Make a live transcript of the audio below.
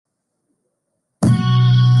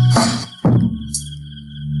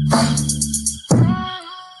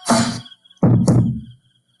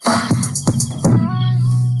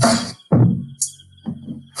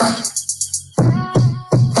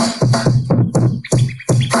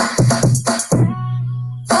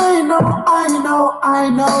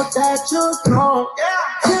that you're drunk.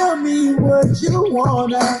 Tell me what you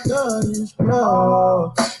want after this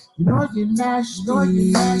club. You know you're nasty. Don't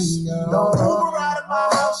move out of my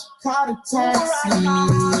house. Call a taxi.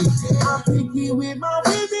 I'm picky with my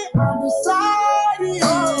baby. I'm deciding.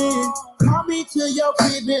 Call me to your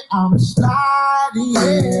baby. I'm sliding.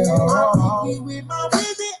 I'm picky with my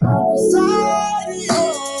baby. I'm deciding.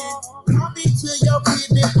 Call me to your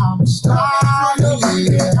baby. I'm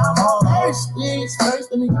sliding. First things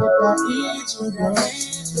first, let me get that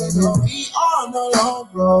introduction. We on the long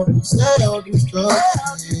road to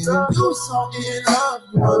self-destruction. You so in love,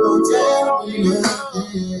 you don't tell me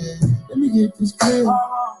nothing. Let me get this clear,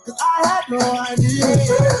 cause I had no idea.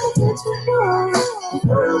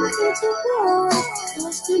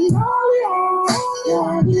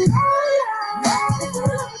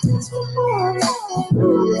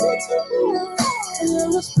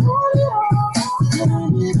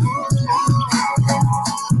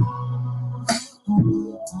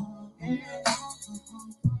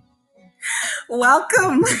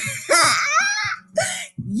 Welcome.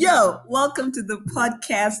 Welcome to the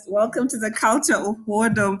podcast. Welcome to the culture of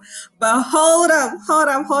whoredom. But hold up.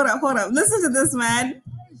 Listen to this, man.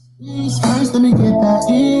 First, let me get that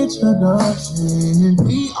introduction.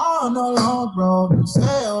 We on the long road to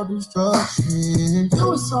self-destruction. You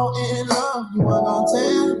were so in love, you weren't gonna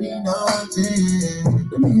tell me nothing.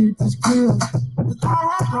 Let me get this clear, cause I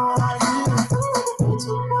have no idea.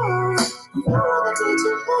 Too much, you never did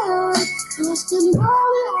too much. Just to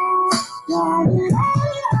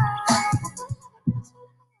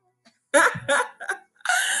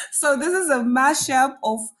So this is a mashup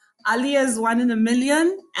of Alia's 1 in a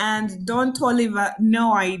Million and Don Toliver,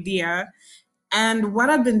 No Idea. And what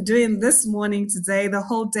I've been doing this morning today, the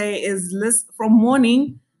whole day is the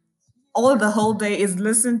whole day is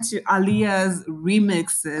listen to Alia's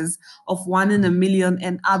remixes of 1 in a Million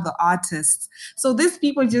and other artists. So these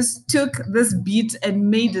people just took this beat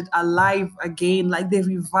and made it alive again, like they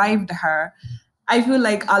revived her. I feel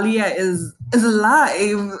like Alia is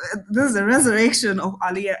alive. This is a resurrection of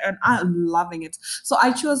Alia, and I'm loving it. So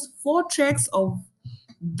I chose 4 tracks of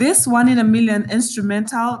this 1 in a Million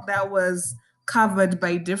instrumental that was covered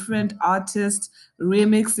by different artists,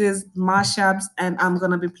 remixes, mashups, and I'm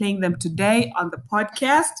going to be playing them today on the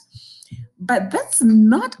podcast. But that's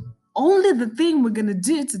not only the thing we're going to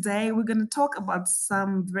do today. We're going to talk about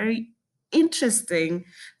some very interesting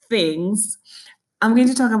things. I'm going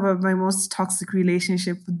to talk about my most toxic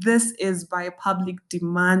relationship. This is by public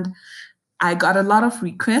demand. I got a lot of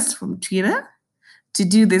requests from Twitter to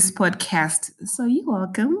do this podcast. So you're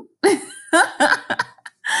welcome.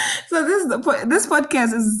 So this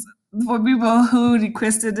podcast is for people who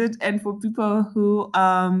requested it and for people who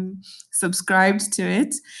subscribed to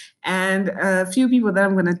it. And a few people that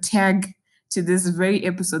I'm going to tag to this very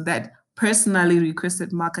episode that personally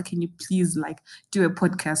requested, Marka, can you please do a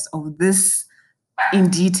podcast of this in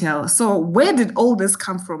detail? So where did all this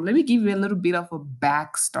come from? Let me give you a little bit of a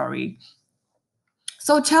backstory.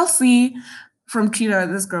 So Chelsea from Twitter,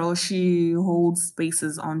 this girl, she holds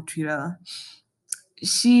spaces on Twitter.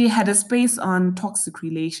 She had a space on toxic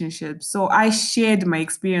relationships. So I shared my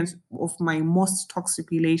experience of my most toxic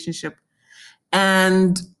relationship.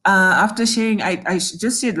 And after sharing, I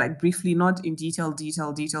just shared briefly, not in detail,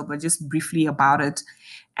 but just briefly about it.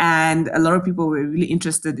 And a lot of people were really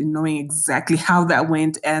interested in knowing exactly how that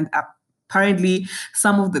went. And apparently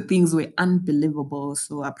some of the things were unbelievable.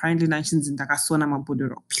 So apparently Nations in Takasona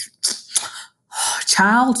Mabudero.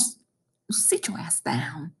 Child, sit your ass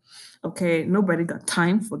down. Okay, nobody got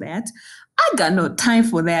time for that. I got no time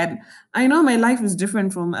for that. I know my life is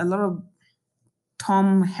different from a lot of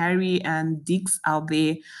Tom, Harry, and Dicks out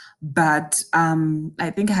there, but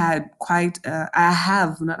I think I have quite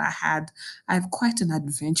an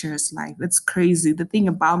adventurous life. It's crazy. The thing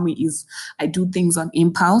about me is I do things on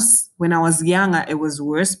impulse. When I was younger, it was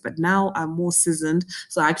worse, but now I'm more seasoned.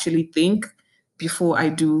 So I actually think before I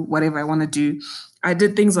do whatever I want to do. I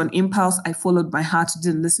did things on impulse. I followed my heart,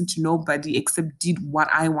 didn't listen to nobody except did what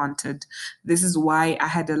I wanted. This is why I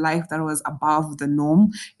had a life that was above the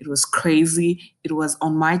norm. It was crazy. It was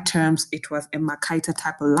on my terms. It was a Makaita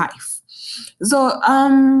type of life. So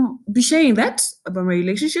be sharing that about my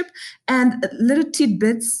relationship and little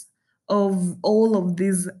tidbits of all of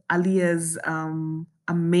these Alia's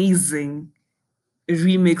amazing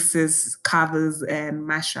remixes, covers, and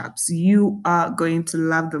mashups. You are going to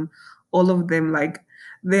love them. All of them,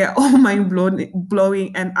 they're all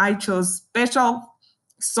mind-blowing, and I chose special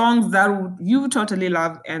songs that you totally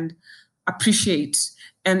love and appreciate.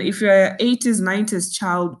 And if you're an 80s, 90s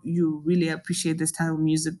child, you really appreciate this type of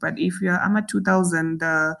music. But if I'm a 2000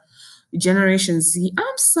 Generation Z,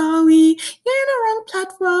 I'm sorry, you're in the wrong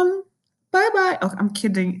platform. Bye-bye. Oh, I'm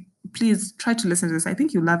kidding. Please try to listen to this. I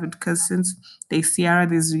think you love it because since there's Ciara,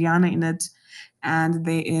 there's Rihanna in it, and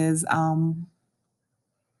there is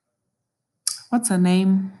what's her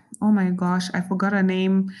name? Oh my gosh, I forgot her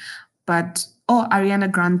name. But Ariana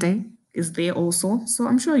Grande is there also. So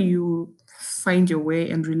I'm sure you find your way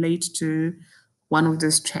and relate to one of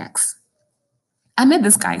those tracks. I met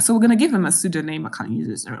this guy, so we're gonna give him a pseudonym. I can't use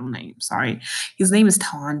his real name. Sorry. His name is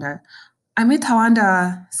Tawanda. I met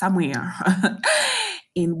Tawanda somewhere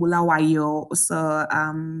in Bulawayo. So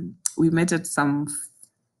we met at some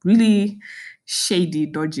really shady,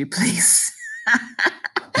 dodgy place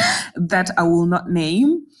that I will not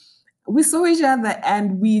name. We saw each other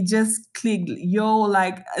and we just clicked.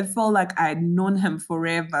 Like it felt like I'd known him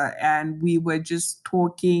forever, and we were just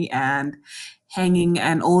talking and hanging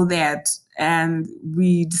and all that. And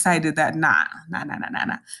we decided that nah.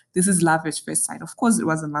 This is love at first sight. Of course, it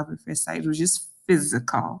wasn't love at first sight. It was just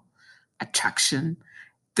physical attraction.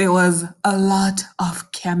 There was a lot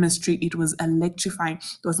of chemistry. It was electrifying.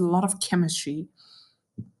 There was a lot of chemistry.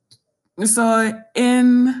 So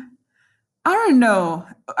I don't know.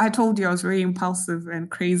 I told you I was very impulsive and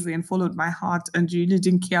crazy and followed my heart and really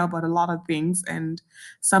didn't care about a lot of things. And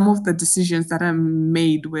some of the decisions that I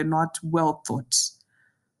made were not well thought.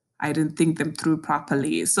 I didn't think them through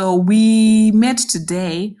properly. So we met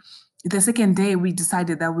today. The second day, we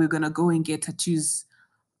decided that we were going to go and get tattoos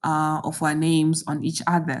of our names on each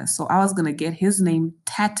other. So I was going to get his name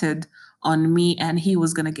tattooed on me, and he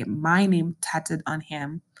was going to get my name tattooed on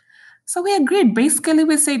him. So we agreed. Basically,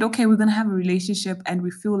 we said, okay, we're going to have a relationship and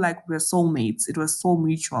we feel like we're soulmates. It was so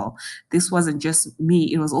mutual. This wasn't just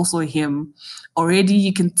me, it was also him. Already,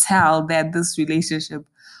 you can tell that this relationship,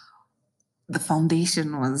 the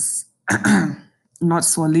foundation was not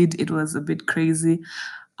solid. It was a bit crazy.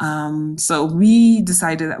 So we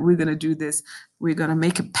decided that we're going to do this. We're going to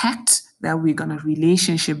make a pact that we're going to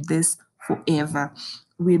relationship this forever.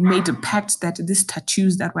 We made a pact that these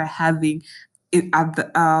tattoos that we're having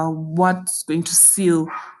what's going to seal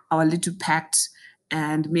our little pact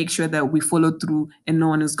and make sure that we follow through and no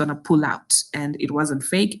one is going to pull out. And it wasn't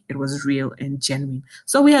fake, it was real and genuine.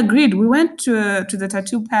 So we agreed. We went to the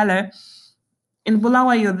tattoo parlor in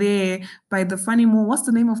Bulawa. You're there by the funny mall. What's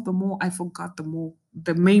the name of the mall? I forgot the mall,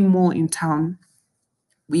 the main mall in town.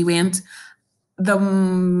 We went the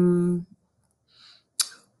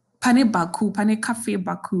Pane Cafe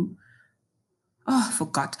Baku. Oh, I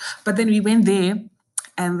forgot. But then we went there,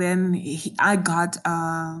 and then I got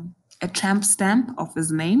a tramp stamp of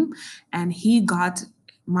his name, and he got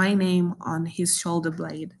my name on his shoulder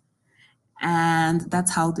blade. And that's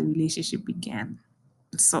how the relationship began.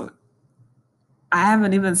 So I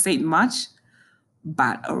haven't even said much,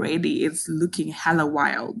 but already it's looking hella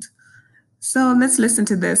wild. So let's listen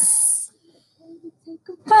to this.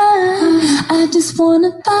 I just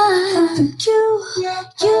wanna vibe with you,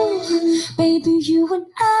 baby, you and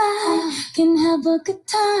I can have a good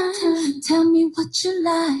time. Tell me what you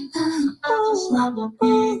like.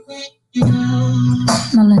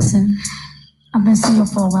 Now listen, I've been single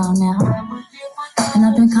for a while now, and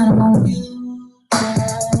I've been kind of lonely.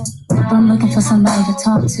 But I'm looking for somebody to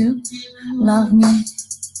talk to, love me,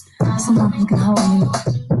 someone who can hold me.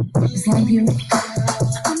 Is that you?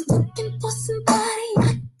 I'm looking for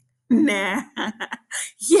somebody. Nah.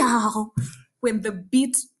 Yeah. When the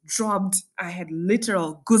beat dropped, I had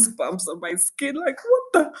literal goosebumps on my skin. Like,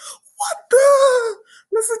 what the?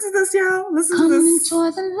 Listen to this, y'all. Listen to this. Come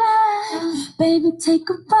enjoy the light, baby, take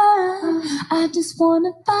a ride. I just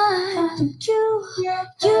wanna vibe with you,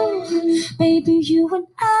 baby, you and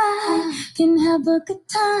I can have a good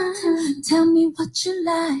time. Tell me what you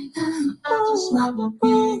like.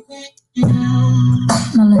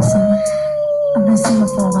 Now listen, I've been single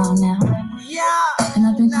for a while now. Yeah. And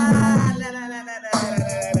I've been kind of lonely.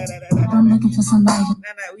 I'm looking for somebody.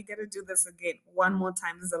 We gotta do this again. One more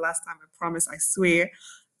time. This is the last time, I promise, I swear.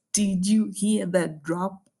 Did you hear that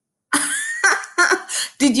drop?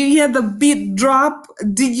 Did you hear the beat drop?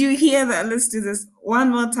 Did you hear that? Let's do this one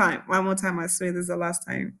more time. One more time. I swear this is the last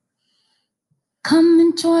time. Come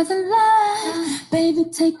enjoy the light, baby,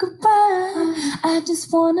 take a ride. I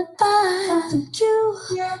just wanna vibe with you,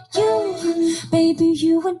 baby,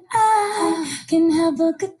 you and I can have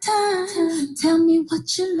a good time. Tell me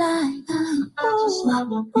what you like.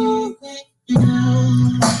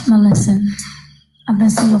 Now listen, I've been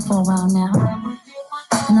single for a while now,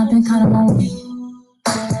 and I've been kind of lonely.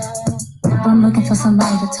 But I'm looking for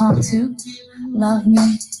somebody to talk to, love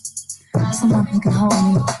me, someone who can hold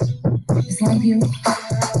me. Is that you?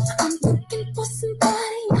 I'm looking for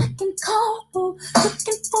somebody I can call,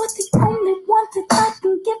 looking for the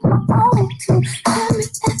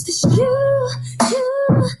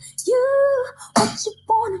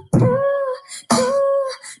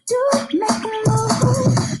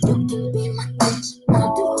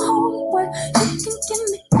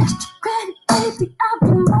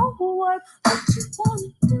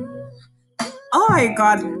my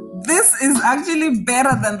god, this is actually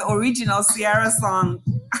better than the original Sierra song.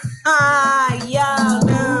 Yeah,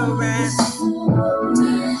 no, man.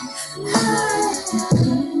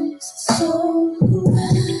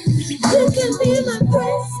 You can be my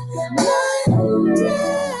breath,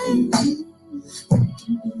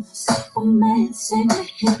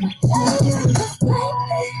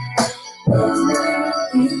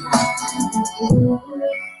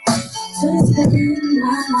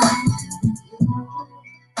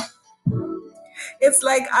 it's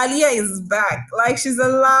like Alia is back, like she's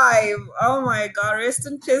alive. Oh my god, rest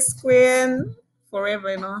in peace, Queen, forever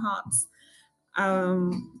in our hearts.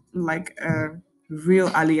 Like a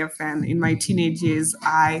real Alia fan. In my teenage years,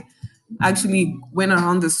 I actually went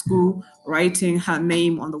around the school writing her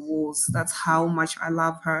name on the walls. That's how much I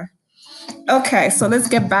love her. Okay, so let's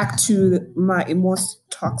get back to my most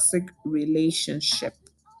toxic relationship.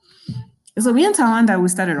 So me and Tawanda, we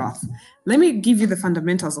started off. Let me give you the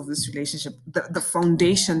fundamentals of this relationship, the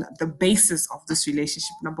foundation, the basis of this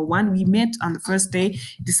relationship. Number one, we met on the first day,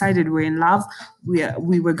 decided we're in love.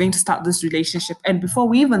 We were going to start this relationship. And before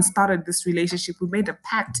we even started this relationship, we made a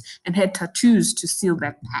pact and had tattoos to seal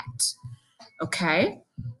that pact. Okay?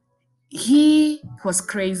 He was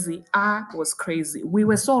crazy. I was crazy. We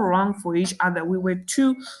were so wrong for each other. We were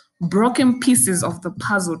two broken pieces of the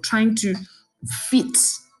puzzle trying to fit,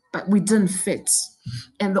 but we didn't fit.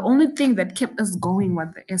 And the only thing that kept us going was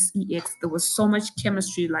the sex. There was so much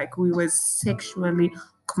chemistry, like we were sexually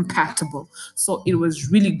compatible. So it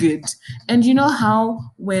was really good. And you know how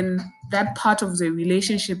when that part of the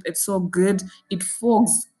relationship it's so good, it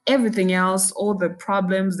fogs everything else, all the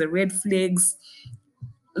problems, the red flags,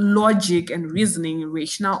 logic and reasoning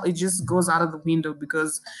rationale, it just goes out of the window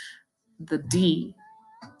because the D,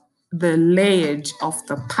 the layage of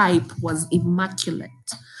the pipe was immaculate.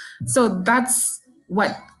 So that's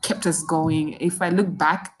what kept us going. If I look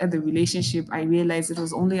back at the relationship, I realized it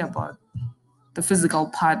was only about the physical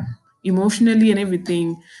part. Emotionally and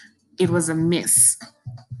everything, it was a mess.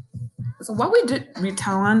 So what we did with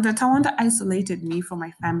Tawanda isolated me from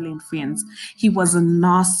my family and friends. He was a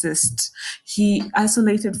narcissist. He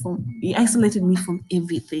isolated me from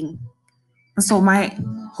everything. So my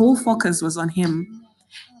whole focus was on him.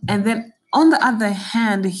 And then on the other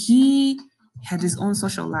hand, he had his own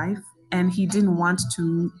social life and he didn't want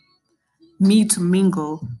to me to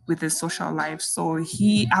mingle with his social life. So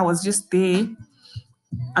I was just there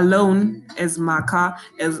alone as Maka,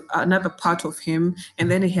 as another part of him.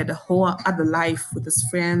 And then he had a whole other life with his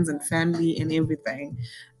friends and family and everything.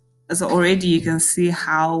 So already you can see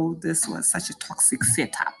how this was such a toxic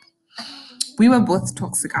setup. We were both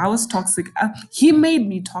toxic. I was toxic. He made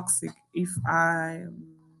me toxic, if I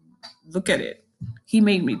look at it. He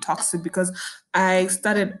made me toxic because I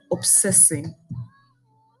started obsessing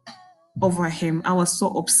over him. I was so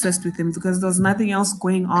obsessed with him because there was nothing else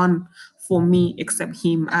going on for me except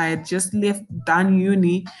him. I had just left done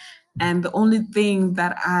uni, and the only thing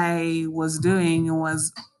that I was doing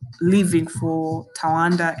was living for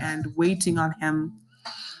Tawanda and waiting on him.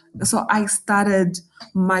 So I started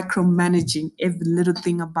micromanaging every little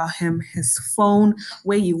thing about him, his phone,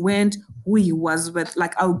 where he went, who he was with.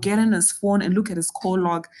 Like I'll get on his phone and look at his call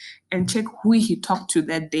log and check who he talked to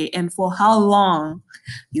that day and for how long.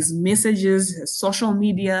 His messages, his social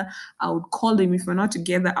media. I would call him. If we're not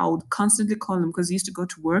together, I would constantly call him because he used to go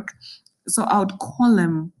to work. So I would call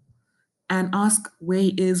him and ask where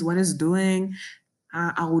he is, what he's doing.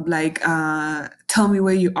 I would like tell me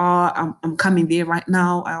where you are. I'm coming there right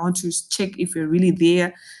now. I want to check if you're really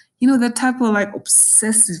there. You know, that type of like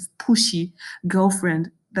obsessive, pushy girlfriend.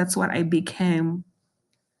 That's what I became.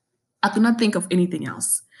 I could not think of anything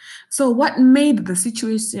else. So what made the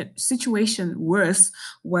situation worse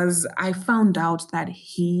was I found out that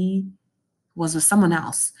he was with someone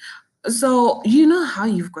else. So you know how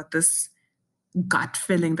you've got this gut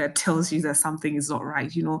feeling that tells you that something is not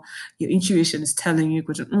right. You know, your intuition is telling you,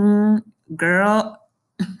 girl,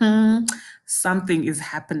 something is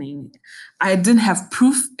happening. I didn't have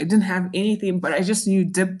proof, I didn't have anything, but I just knew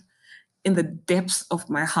deep in the depths of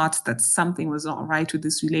my heart that something was not right with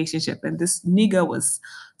this relationship. And this nigga was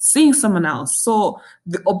seeing someone else. So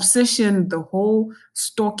the obsession, the whole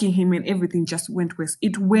stalking him and everything just went west.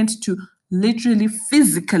 It went to literally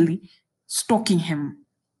physically stalking him.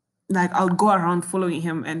 Like I would go around following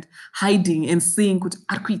him and hiding and seeing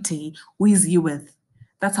Arquite, who is he with?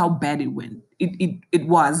 That's how bad it went. It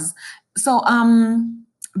was. So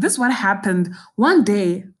this what happened. One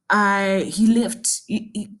day he left.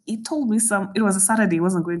 He told me it was a Saturday, he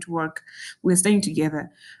wasn't going to work. We were staying together.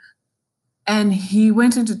 And he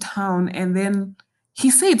went into town and then he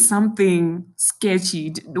said something sketchy.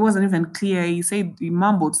 It wasn't even clear. He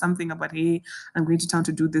mumbled something about, hey, I'm going to town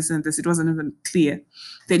to do this and this. It wasn't even clear.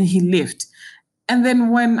 Then he left. And then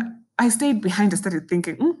when I stayed behind, I started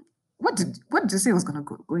thinking, what did you say I was gonna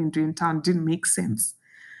go and do in town? Didn't make sense.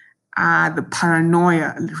 The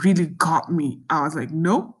paranoia really got me. I was like,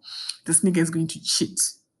 no, this nigga is going to cheat.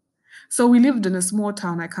 So we lived in a small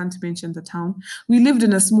town. I can't mention the town. We lived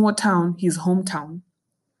in a small town, his hometown.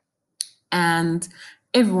 And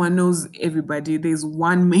everyone knows everybody. There's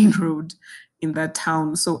one main road in that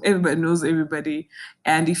town. So everybody knows everybody.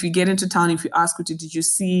 And if you get into town, if you ask, did you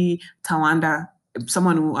see Tawanda?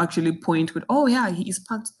 Someone will actually point with, oh yeah, he's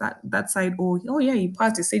parked that side. Or, oh yeah, he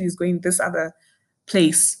parked. He said he's going this other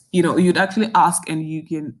place. You'd actually ask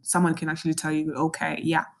and someone can actually tell you, okay,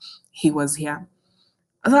 yeah, he was here.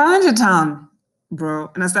 So I went to town,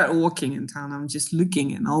 bro, and I started walking in town. I'm just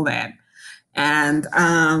looking and all that. And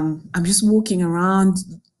I'm just walking around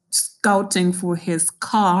scouting for his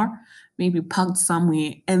car, maybe parked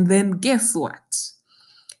somewhere. And then guess what?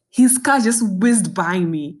 His car just whizzed by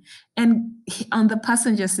me. And on the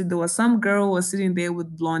passenger seat, there was some girl who was sitting there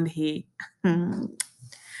with blonde hair.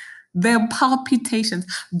 The palpitations,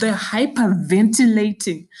 the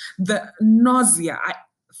hyperventilating, the nausea. I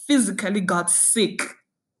physically got sick.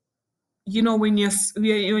 When you're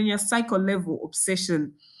psycho level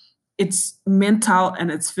obsession, it's mental and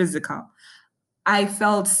it's physical. I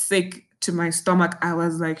felt sick to my stomach. I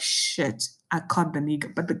was like, shit, I caught the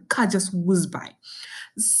nigga. But the car just whizzed by.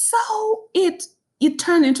 So it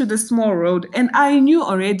turned into the small road. And I knew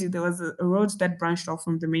already there was a road that branched off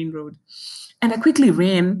from the main road. And I quickly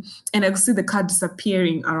ran and I could see the car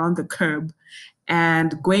disappearing around the curb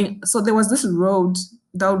and going. So there was this road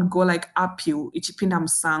that would go like uphill, Ichipinda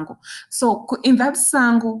Msango. So in that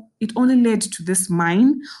Sango, it only led to this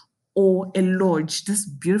mine or a lodge, this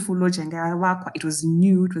beautiful lodge. And it was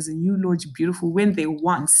new, it was a new lodge, beautiful. Went there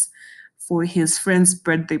once for his friend's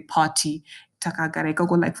birthday party.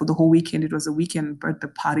 Like for the whole weekend, it was a weekend birthday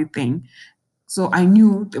party thing. So I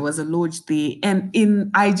knew there was a lodge there.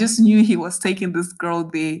 And I just knew he was taking this girl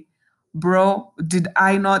there. Bro, did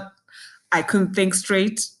I not? I couldn't think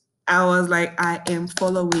straight. I was like, I am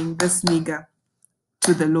following this nigga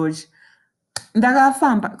to the lodge.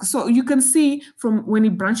 So you can see from when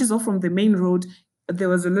it branches off from the main road, there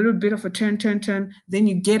was a little bit of a turn. Then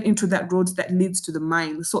you get into that road that leads to the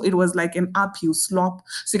mine. So it was like an uphill slope.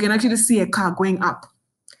 So you can actually see a car going up.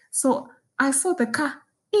 So I saw the car,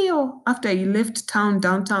 after he left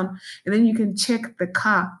downtown. And then you can check the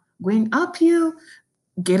car going uphill,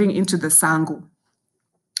 getting into the Sango.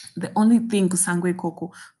 The only thing Kusangwe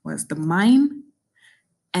Koko was the mine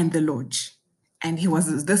and the lodge. And he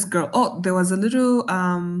was this girl. Oh, there was a little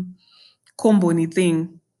komboni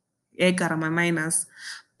thing. My minus.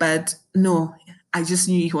 But no, I just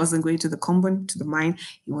knew he wasn't going to the komboni, to the mine.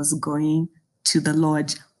 He was going to the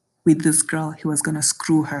lodge with this girl. He was going to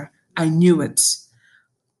screw her. I knew it.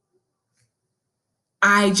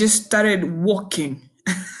 I just started walking.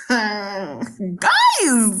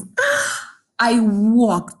 Guys! I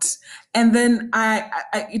walked, and then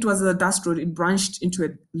it was a dust road. It branched into a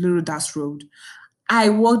little dust road. I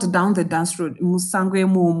walked down the dust road, Musangwe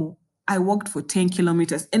Momo. I walked for 10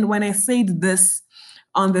 kilometers. And when I said this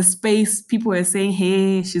on the space, people were saying,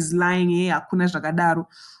 hey, she's lying, hey, akuna jagadaru.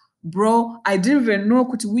 Bro, I didn't even know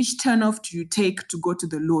which turnoff do you take to go to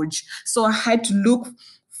the lodge. So I had to look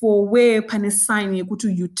for where pane sign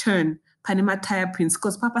you turn. Panama tire prints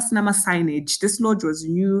because Papa Cinema signage. This lodge was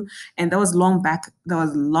new and that was long back. That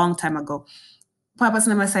was a long time ago. Papa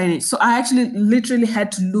Cinema signage. So I actually literally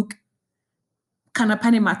had to look kana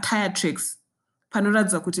Panama tire tricks.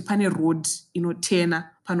 Panoradza kuti pane road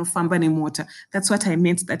tena panofamba nemota. That's what I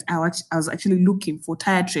meant, that I was actually looking for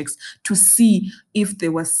tire tracks to see if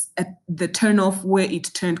there was the turn off where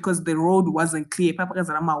it turned because the road wasn't clear.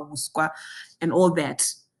 And all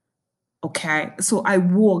that. Okay, so I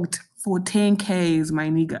walked for 10 Ks, my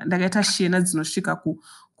nigga. Ndakaita shena dzinosvika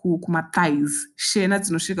kuma thighs. Shena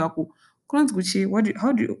dzinosvika kunonzi kuchi,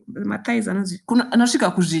 how do you, my thighs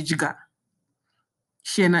anosvika kuzvidya.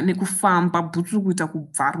 Shena nekufamba bhutsu kuita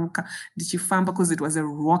kubvaruka ndichifamba because it was a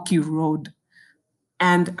rocky road.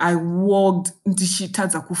 And I walked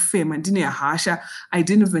ndichitadza kufema ndine hasha. I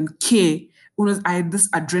didn't even care. I had this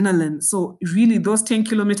adrenaline. So really those 10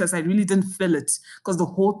 kilometers, I really didn't feel it because the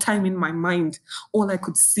whole time in my mind, all I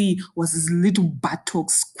could see was his little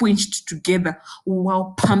buttocks squinched together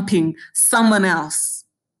while pumping someone else.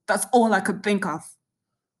 That's all I could think of.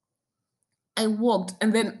 I walked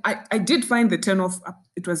and then I did find the turnoff.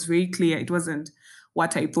 It was very clear. It wasn't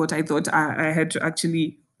what I thought. I thought I had to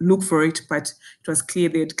actually look for it, but it was clear.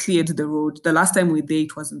 They had cleared the road. The last time we were there,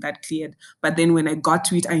 it wasn't that cleared. But then when I got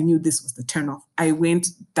to it, I knew this was the turnoff. I went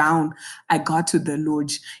down. I got to the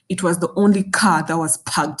lodge. It was the only car that was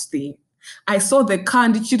parked there. I saw the car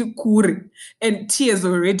and tears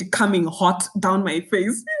already coming hot down my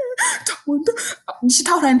face. You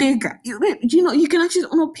know, you can actually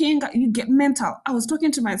you get mental. I was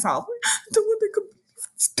talking to myself.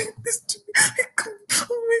 This to me.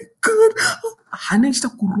 Oh my God.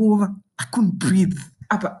 I couldn't breathe.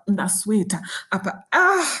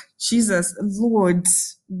 Jesus, Lord,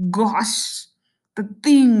 gosh, the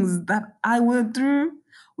things that I went through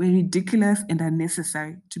were ridiculous and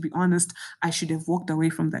unnecessary. To be honest, I should have walked away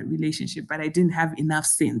from that relationship, but I didn't have enough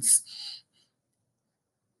sense.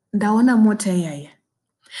 Ndaona mota yaya.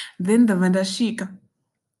 Then the vandashika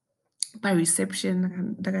by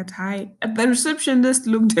reception, hi. The receptionist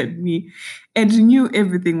looked at me and knew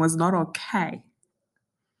everything was not okay.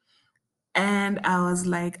 And I was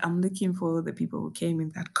like, I'm looking for the people who came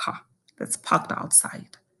in that car that's parked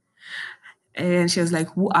outside. And she was like,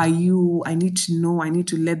 who are you? I need to know. I need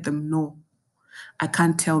to let them know. I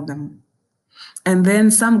can't tell them. And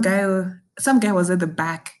then some guy was at the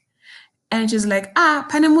back. And she's like,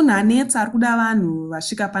 pane munhu anetsa ari kuda vanhu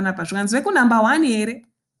vasvika panapa zvikanzi veku number 1 here.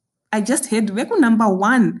 I just heard veku number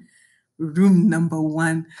 1. Room number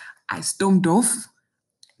 1. I stormed off.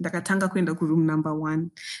 Ndakatanga kuenda kuroom number 1.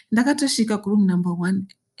 Ndakatosvika kuroom number 1.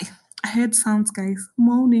 I heard sounds, guys,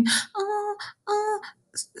 moaning.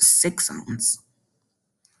 Sex sounds.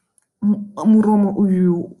 Muromo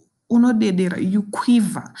uyu unodedera, you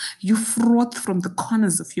quiver, you froth from the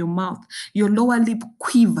corners of your mouth, your lower lip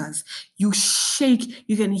quivers, you shake,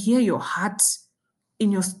 you can hear your heart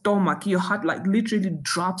in your stomach, your heart like literally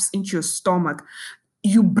drops into your stomach,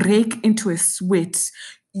 you break into a sweat,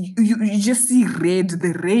 you just see red,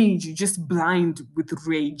 the rage, you just blind with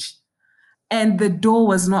rage. And the door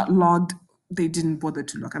was not locked. They didn't bother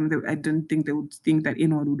to lock. I mean, I didn't think they would think that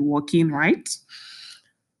anyone would walk in, right?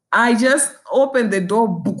 I just opened the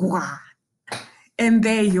door, and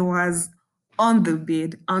there he was on the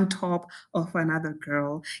bed on top of another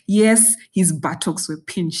girl. Yes, his buttocks were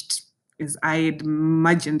pinched, as I had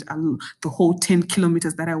imagined the whole 10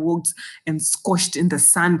 kilometers that I walked and scorched in the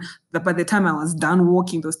sun. By the time I was done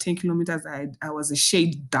walking those 10 kilometers, I was a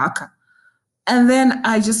shade darker. And then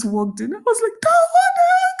I just walked in. I was like,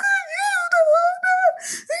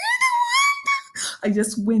 I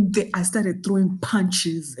just went there. I started throwing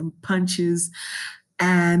punches and punches.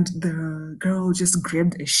 And the girl just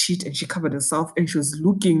grabbed a sheet and she covered herself and she was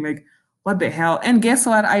looking like, what the hell? And guess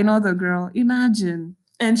what? I know the girl. Imagine.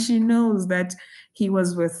 And she knows that he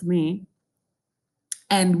was with me.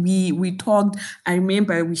 And we talked. I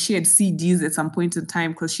remember we shared CDs at some point in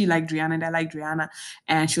time because she liked Rihanna and I liked Rihanna.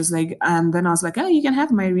 And she was like, then I was like, you can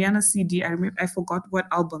have my Rihanna CD. I forgot what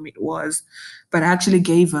album it was, but I actually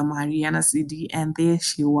gave her my Rihanna CD. And there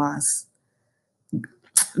she was.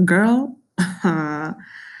 Girl, I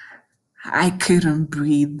couldn't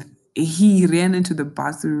breathe. He ran into the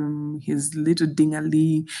bathroom, his little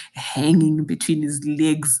dingalee hanging between his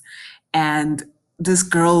legs. And this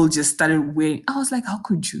girl just started wearing. I was like, how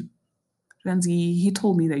could you? Ramsey, he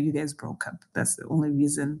told me that you guys broke up. That's the only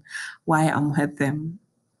reason why I'm with them.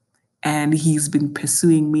 And he's been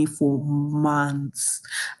pursuing me for months.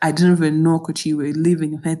 I didn't even know that you were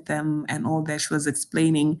living with them and all that she was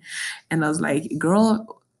explaining. And I was like,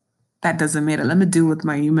 girl, that doesn't matter. Let me deal with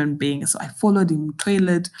my human being. So I followed him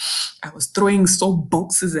toilet. I was throwing soap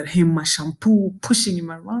boxes at him, my shampoo, pushing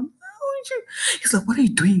him around. He's like, what are you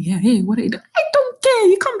doing here? Hey, what are you doing? I don't care.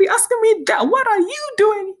 You can't be asking me that. What are you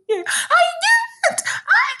doing here? I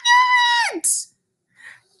can't.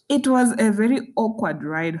 It was a very awkward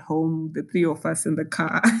ride home, the three of us in the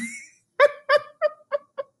car.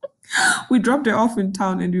 We dropped her off in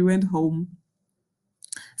town and we went home.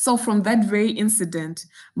 So from that very incident,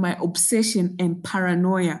 my obsession and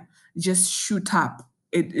paranoia just shoot up.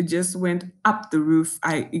 It just went up the roof.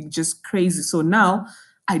 It just crazy. So now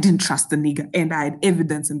I didn't trust the nigga and I had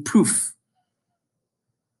evidence and proof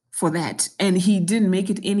for that. And he didn't make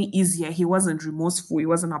it any easier. He wasn't remorseful. He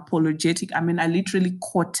wasn't apologetic. I mean, I literally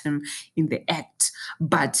caught him in the act,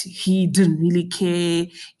 but he didn't really care.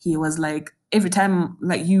 He was like, every time,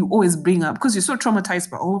 like you always bring up, because you're so traumatized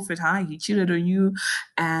by all of it, he cheated on you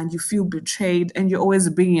and you feel betrayed and you're always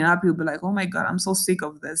bringing it up. You'll be like, oh my God, I'm so sick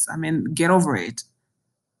of this. I mean, get over it.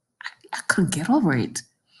 I couldn't get over it.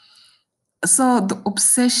 So the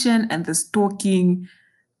obsession and the stalking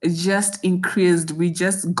just increased. We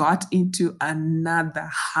just got into another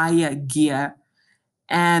higher gear.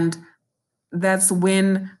 And that's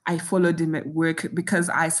when I followed him at work because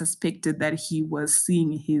I suspected that he was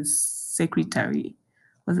seeing his secretary,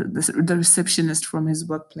 was it the receptionist from his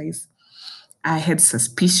workplace. I had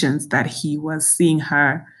suspicions that he was seeing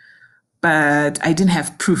her, but I didn't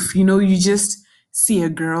have proof. You just see a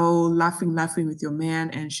girl laughing with your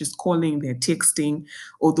man, and she's calling, they're texting,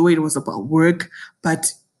 although it was about work.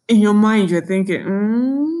 But in your mind, you're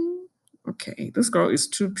thinking, okay, this girl is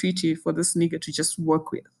too pretty for this nigga to just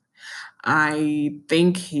work with. I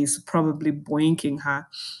think he's probably boinking her.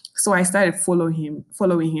 So I started following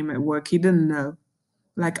him at work. He didn't know.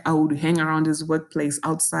 Like I would hang around his workplace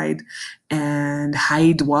outside and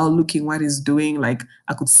hide while looking what he's doing. Like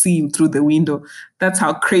I could see him through the window. That's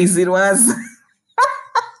how crazy it was.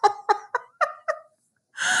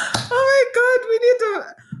 Oh my god, we need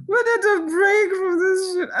a break from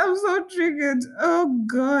this shit. I'm so triggered. Oh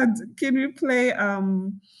god. Can we play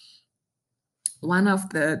one of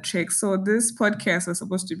the tricks? So this podcast is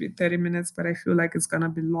supposed to be 30 minutes, but I feel like it's gonna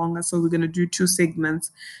be longer. So we're gonna do 2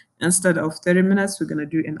 segments. Instead of 30 minutes, we're gonna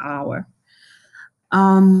do an hour.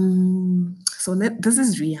 This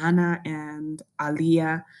is Rihanna and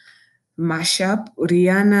Aaliyah mashup.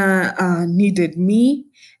 Rihanna needed me,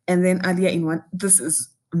 and then Aaliyah in one. This is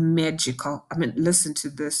magical. I mean, listen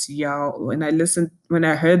to this, y'all. When I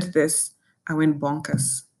heard this, I went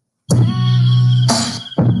bonkers.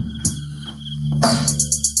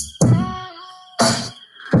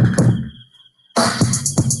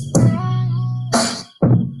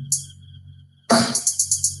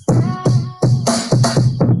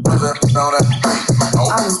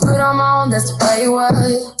 I was good on my own, that's the way it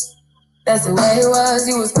was. That's the way it was.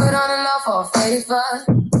 You was good on the love for a favor.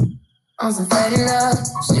 On some faded love.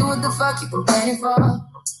 Shit, what the fuck you complaining for?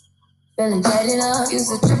 Feeling jaded up.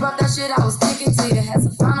 Used to trip off that shit I was kicking to you. Had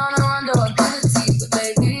some fun on the run, though I give it to you. But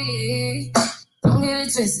baby, don't get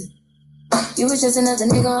it twisted. You was just another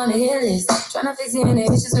nigga on the hit list. Tryna fix any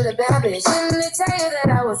issues with a bad bitch. Didn't really tell you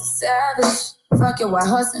that I was a savage. Fuck your white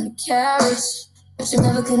horse and the carriage. But you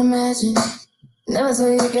never could imagine. Never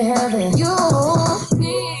thought you could have it. You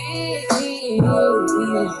need me. Ooh,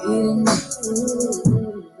 you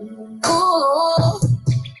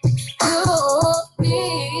need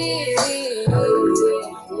me.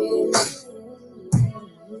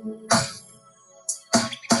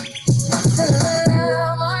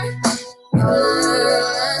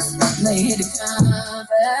 Now you hit the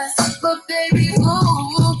canvas, but baby, you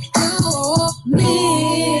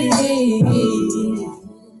need me.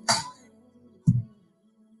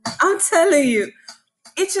 I'm telling you,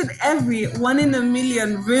 each and every 1 in a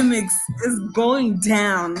million remix is going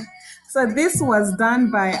down. So this was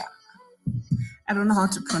done by, I don't know how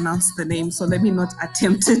to pronounce the name, so let me not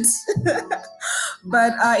attempt it.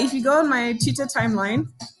 But if you go on my Twitter timeline,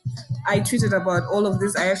 I tweeted about all of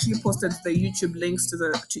this. I actually posted the YouTube links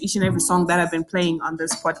to each and every song that I've been playing on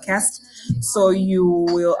this podcast. So you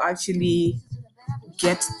will actually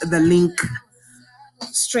get the link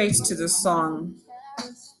straight to the song.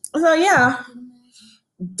 So yeah,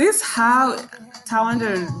 this how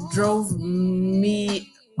Tawanda drove me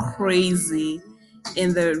crazy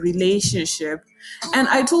in the relationship. And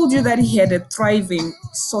I told you that he had a thriving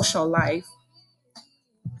social life.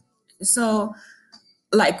 So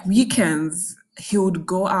like weekends, he would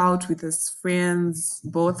go out with his friends,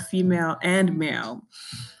 both female and male,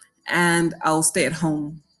 and I'll stay at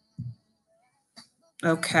home.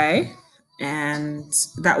 Okay. And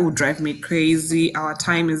that would drive me crazy. Our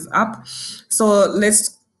time is up. So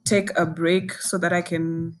let's take a break so that I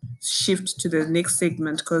can shift to the next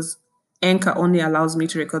segment because Anchor only allows me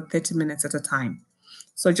to record 30 minutes at a time.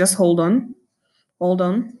 So just hold on. Hold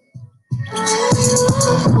on.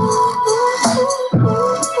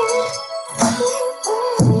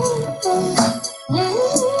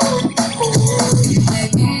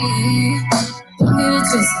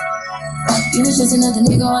 You was just another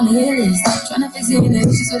nigga on the hit list. Tryna fix any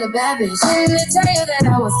issues with a bad bitch. I didn't tell you that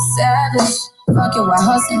I was a savage. Fuck your white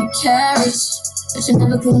horse and a carriage. But you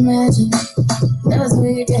never could imagine. Never thought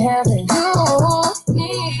you could have it. You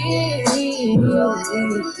need me.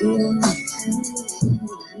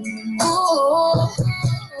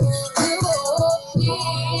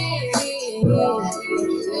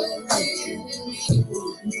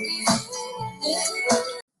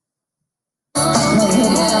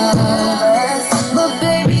 But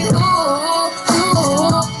baby, you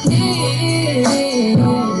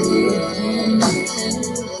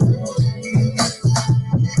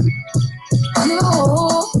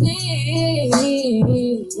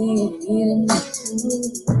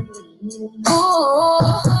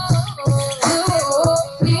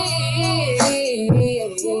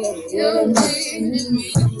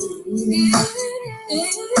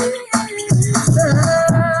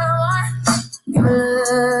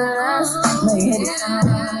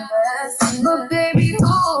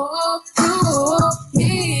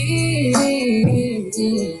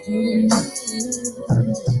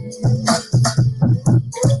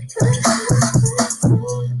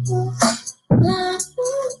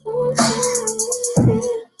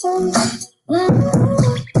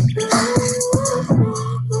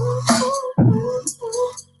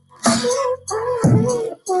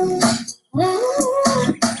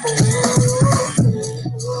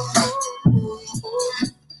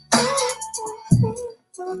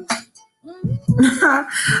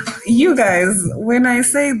You guys, when I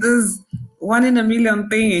say this one in a million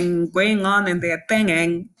thing going on and they're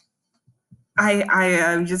thinging, I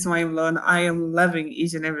am just mind blown. I am loving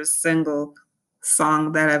each and every single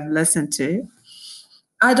song that I've listened to.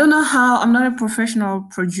 I don't know how, I'm not a professional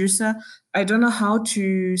producer. I don't know how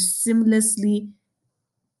to seamlessly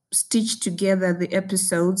stitch together the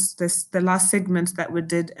episodes, the last segment that we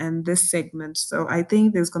did and this segment. So I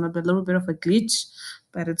think there's gonna be a little bit of a glitch,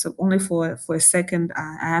 but it's only for a second.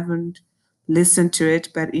 I haven't listened to it,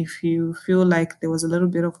 but if you feel like there was a little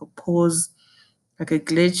bit of a pause, like a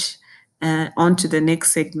glitch, on to the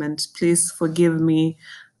next segment, please forgive me.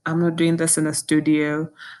 I'm not doing this in a studio.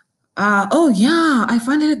 Oh yeah, I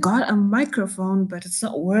finally got a microphone, but it's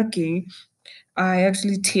not working. I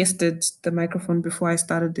actually tested the microphone before I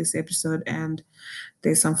started this episode, and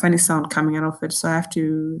there's some funny sound coming out of it. So I have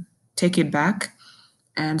to take it back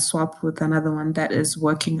and swap with another one that is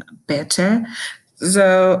working better.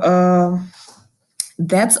 So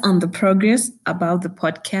that's on the progress about the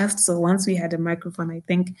podcast. So once we had a microphone, I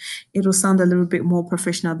think it will sound a little bit more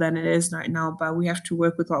professional than it is right now, but we have to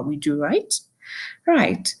work with what we do, right?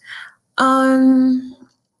 Right. Um,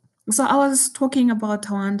 so I was talking about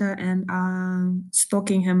Tawanda and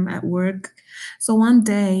stalking him at work. So one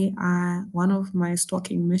day, one of my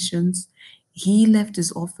stalking missions, he left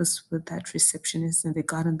his office with that receptionist and they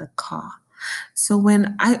got in the car. So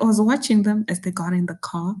when I was watching them as they got in the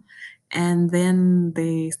car, and then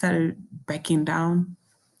they started backing down,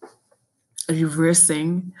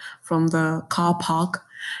 reversing from the car park,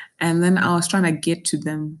 and then I was trying to get to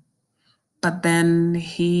them, but then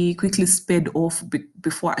he quickly sped off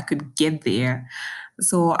before I could get there.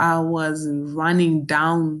 So I was running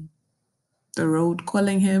down the road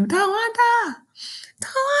calling him, Tawanda,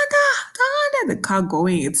 Tawanda, Tawanda. The car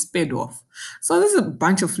going, it sped off. So there's a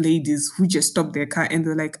bunch of ladies who just stopped their car and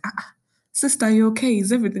they're like, sister, are you okay?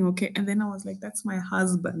 Is everything okay? And then I was like, that's my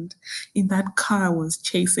husband in that car I was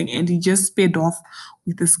chasing. And he just sped off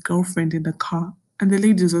with his girlfriend in the car. And the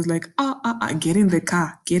ladies was like, get in the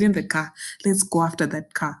car, get in the car. Let's go after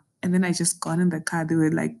that car. And then I just got in the car. There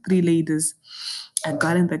were like three ladies. I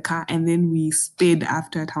got in the car and then we sped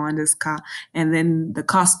after Tawanda's car. And then the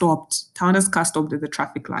car stopped. Tawanda's car stopped at the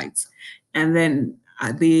traffic lights. And then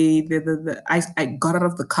I got out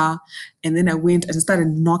of the car and then I went and started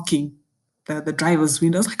knocking the driver's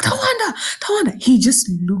window. I was like, Tawanda, Tawanda. He just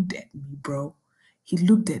looked at me, bro. He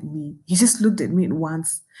looked at me. He just looked at me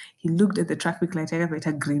once. He looked at the traffic light, I got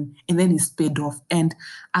better green, and then he sped off. And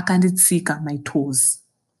I can't see my toes.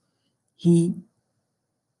 He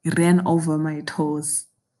ran over my toes.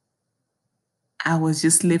 I was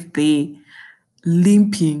just left there,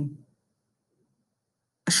 limping,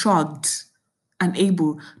 shocked,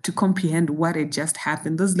 unable to comprehend what had just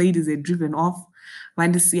happened. Those ladies had driven off,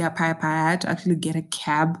 wanted to see a pipe. I had to actually get a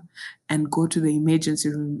cab and go to the emergency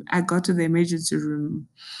room. I got to the emergency room.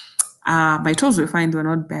 My toes were fine, they were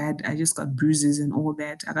not bad. I just got bruises and all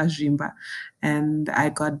that. I got rimba, and I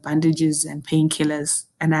got bandages and painkillers.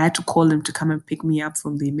 And I had to call him to come and pick me up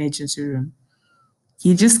from the emergency room.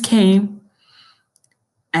 He just came,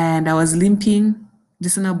 and I was limping,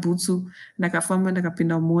 ndisina butsu, ndakafamba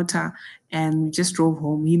ndakapinda mota, and we just drove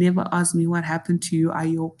home. He never asked me what happened to you, are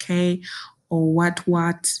you okay, or what.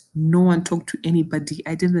 No one talked to anybody.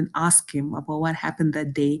 I didn't ask him about what happened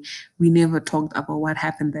that day. We never talked about what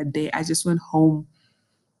happened that day. I just went home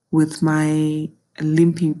with my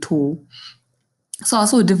limping toe. So I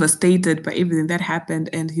was so devastated by everything that happened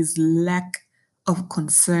and his lack of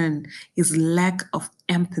concern, his lack of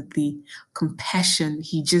empathy, compassion.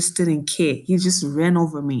 He just didn't care. He just ran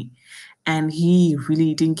over me. And he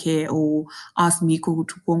really didn't care or asked me to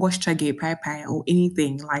or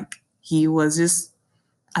anything. Like he was just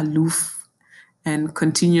aloof and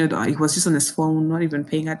continued. He was just on his phone, not even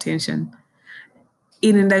paying attention.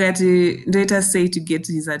 In let us say to get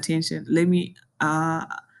his attention, let me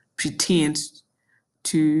pretend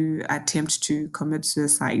to attempt to commit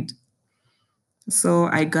suicide. So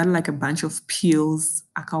I got like a bunch of pills,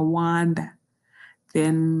 akawanda.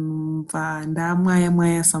 Then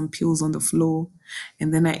maya some pills on the floor,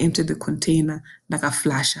 and then I emptied the container like a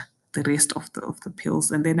flasher, the rest of the pills,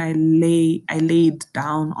 and then I laid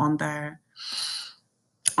down on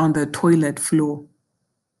the toilet floor,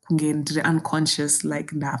 unconscious like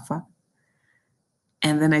Nafa.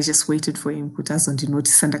 And then I just waited for him. Put us on the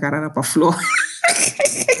notice and I got up a floor.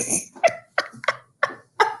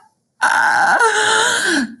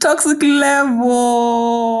 Toxic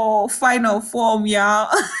level, final form, y'all.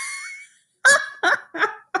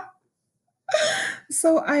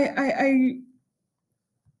 So I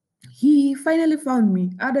He finally found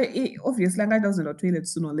me. Obviously, I was in the toilet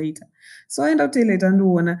sooner or later. So I ended up toilet and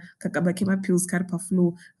one kakabaki my pills carry per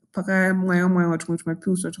flow. Paka my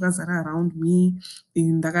pills to around me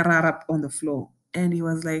in the on the floor. And he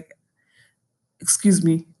was like, excuse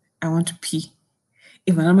me, I want to pee.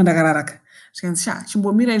 Even I'm she can sha,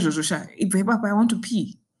 chimbomira ijojo sha. I want to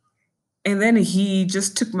pee. And then he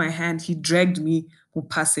just took my hand, he dragged me to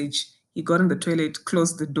passage. He got in the toilet,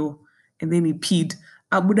 closed the door, and then he peed.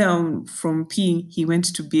 Abu down from peeing, he went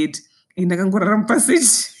to bed. In the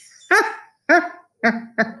passage.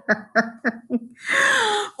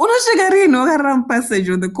 Unosvika passage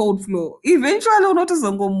on the cold floor. Eventually,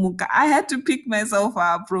 unotozongomuka. I had to pick myself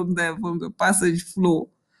up from the passage floor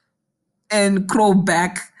and crawl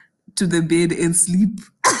back to the bed and sleep.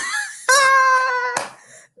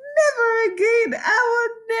 Never again. I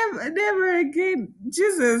would never again.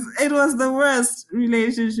 Jesus, it was the worst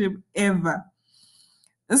relationship ever.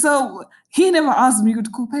 So he never asked me, it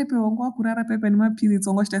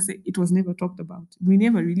was never talked about. We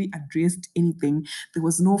never really addressed anything. There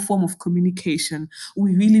was no form of communication.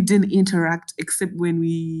 We really didn't interact except when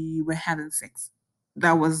we were having sex.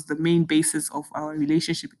 That was the main basis of our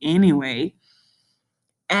relationship anyway.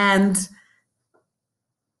 And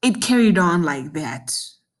it carried on like that.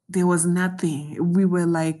 There was nothing. We were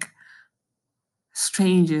like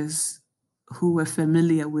strangers who were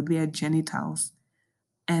familiar with their genitals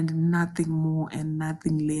and nothing more and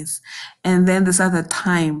nothing less. And then this other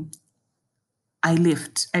time, I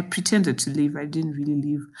left. I pretended to leave. I didn't really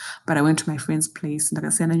leave, but I went to my friend's place. Like I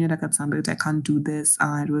said, I can't do this.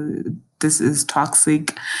 This is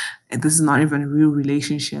toxic. This is not even a real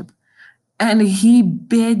relationship. And he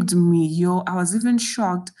begged me, yo. I was even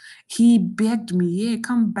shocked. He begged me, yeah,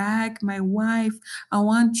 come back, my wife. I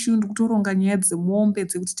want you ndikutoronga nyaya dzemombe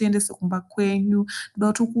dzekuti tiendese kumba kwenyu.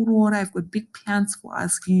 Ndoda tokuroora. I've got big plans for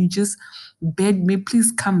us. He just begged me,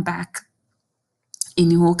 please come back.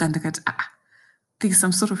 Iniwoka ndakati, there's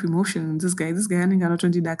some sort of emotion in this guy anenge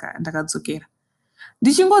anotondidaka ndakadzokera.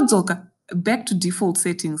 Ndichingodzoka back to default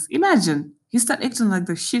settings. Imagine, he started acting like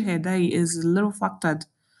the shithead that he is, a little fucked up.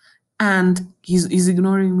 And he's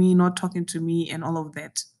ignoring me, not talking to me, and all of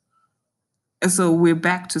that. So we're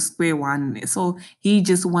back to square one. So he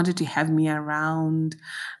just wanted to have me around,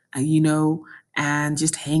 and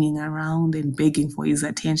just hanging around and begging for his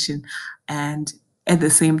attention. And at the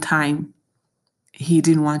same time, he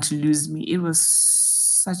didn't want to lose me. It was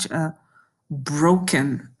such a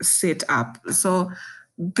broken setup. So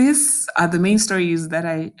these are the main stories that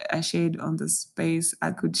I shared on the space. I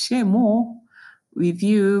could share more with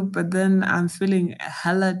you, but then I'm feeling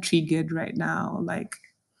hella triggered right now. Like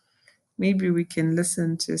maybe we can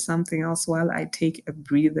listen to something else while I take a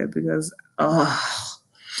breather because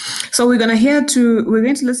so we're going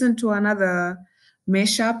to listen to another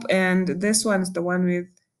mashup, and this one is the one with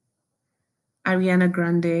Ariana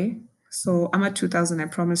Grande. So I'm at 2000. I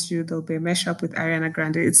promise you there'll be a mashup with Ariana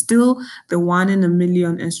Grande. It's still the 1 in a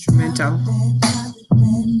million instrumental.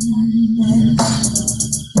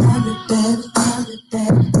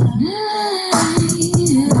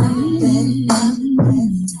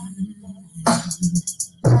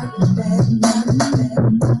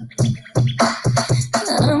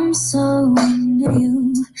 I'm so into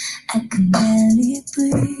you, I can barely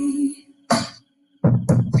breathe.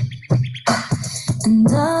 And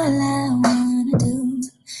all I wanna do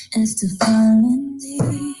is to fall in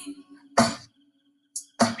deep.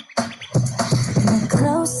 We're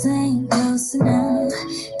close, ain't close enough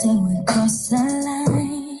till we cross the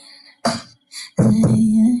line.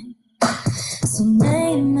 Yeah. So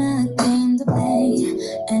name a game to play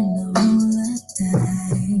and the roll of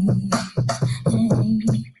dice.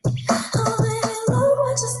 Oh baby, look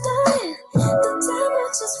what you started. The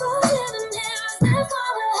temperature's rising and here is that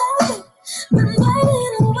gonna happen. Been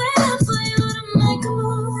waiting and waiting for you to make a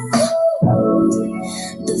move.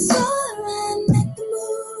 Before I make the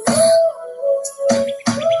move.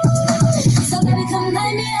 So baby, come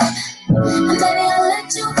light me up. And baby, I'll let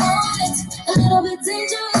you want it. A little bit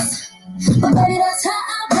dangerous, but baby, that's how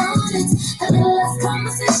I want it. A little less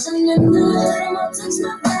conversation and a little more touch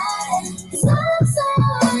my body. 'Cause I'm so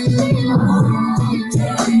into you.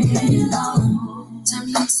 Turn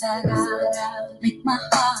me inside out, make my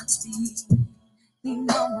heart speed. You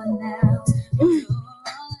know one now.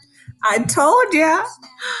 I told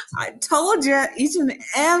ya, each and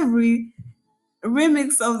every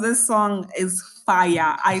remix of this song is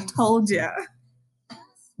fire. I told ya.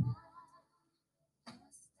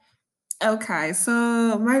 Okay,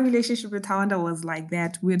 so my relationship with Tawanda was like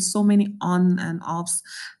that. We had so many on and offs.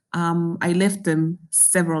 I left him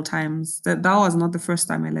several times. That was not the first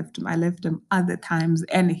time I left him. I left him other times,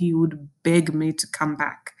 and he would beg me to come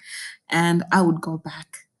back, and I would go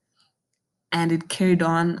back. And it carried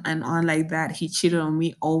on and on like that. He cheated on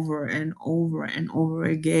me over and over and over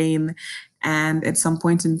again. And at some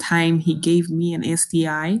point in time, he gave me an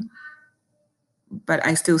STI, but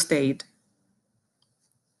I still stayed.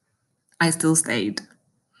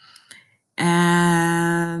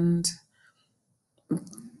 And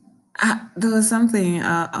there was something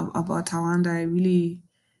about Tawanda. I really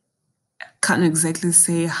can't exactly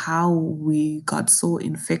say how we got so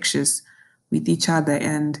infectious with each other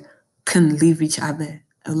and couldn't leave each other.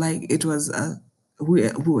 Like it was, we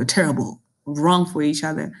were terrible, wrong for each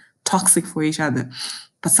other, toxic for each other.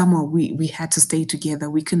 But somehow we had to stay together.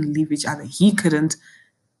 We couldn't leave each other. He couldn't,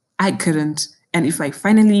 I couldn't. And if I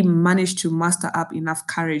finally managed to muster up enough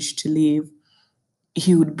courage to leave,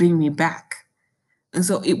 he would bring me back. And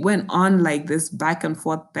so it went on like this back and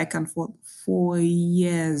forth for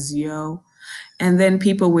years, yo. And then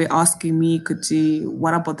people were asking me, Kuti,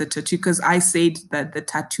 what about the tattoo? Because I said that the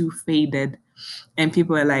tattoo faded. And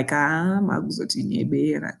people were like,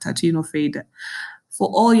 tattoo no fade. For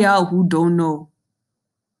all y'all who don't know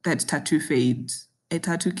that tattoo fades, a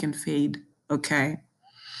tattoo can fade, okay?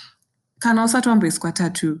 Can also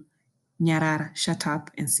tattoo. Nyarara, shut up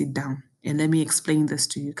and sit down. And let me explain this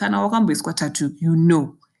to you. Kana wakambiswa tattoo,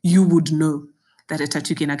 you would know that a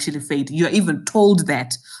tattoo can actually fade. You're even told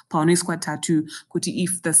that. Pauniswa tattoo, kuti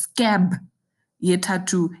if the scab ye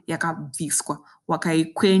tattoo yakabviswa,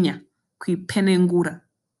 wakaikwenya, kuipenengura,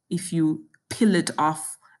 if you peel it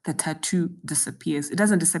off, the tattoo disappears. It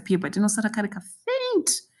doesn't disappear, but karika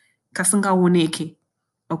faint. Kasungaoneke.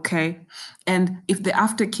 Okay. And if the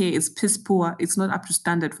aftercare is piss poor, it's not up to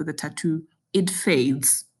standard for the tattoo, it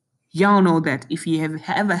fades. Y'all know that. If you have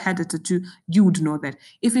ever had a tattoo, you would know that.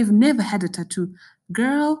 If you've never had a tattoo,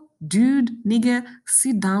 girl, dude, nigga,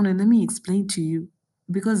 sit down and let me explain to you.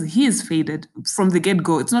 Because he is faded from the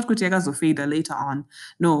get-go. It's not Kutiaga's fader later on.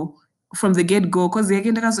 No. From the get-go, because the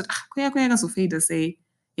Kutiaga's fader say,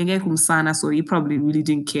 so he probably really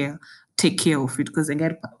didn't take care of it because they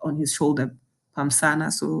get on his shoulder pamsana,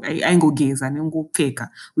 so I ain't go gaze and I go peka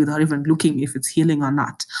without even looking if it's healing or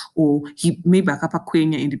not. Or he maybe akapa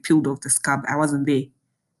kwenya in the peel of the scab. I wasn't there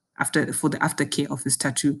for the aftercare of his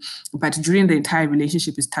tattoo. But during the entire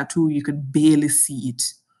relationship, his tattoo, you could barely see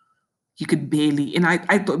it. You could barely. And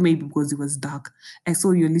I thought maybe because it was dark. I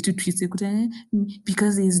saw your little tweets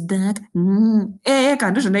because it's dark.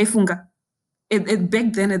 It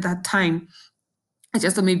back then at that time, I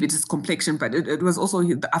just thought maybe it's his complexion, but it was also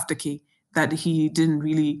the aftercare that he didn't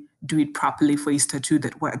really do it properly for his tattoo.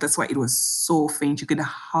 That's why it was so faint. You could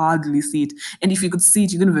hardly see it. And if you could see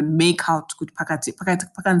it, you couldn't even make out good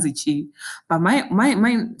pakanzichi. But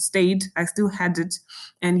mine stayed. I still had it.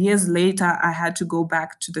 And years later, I had to go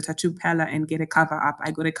back to the tattoo parlor and get a cover up.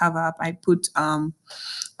 I got a cover up. I put a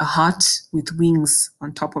heart with wings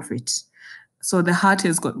on top of it. So the heart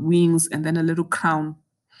has got wings and then a little crown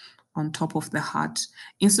on top of the heart.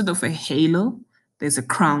 Instead of a halo, there's a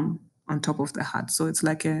crown on top of the heart. So it's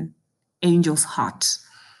like an angel's heart.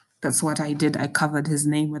 That's what I did. I covered his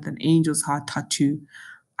name with an angel's heart tattoo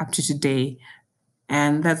up to today.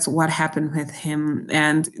 And that's what happened with him.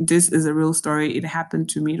 And this is a real story. It happened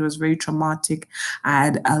to me. It was very traumatic. I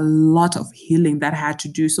had a lot of healing that I had to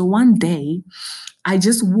do. So one day, I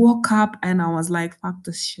just woke up and I was like, fuck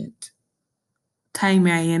this shit. Time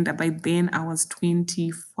I end. By then, I was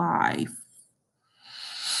 24.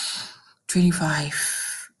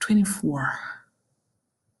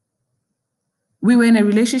 We were in a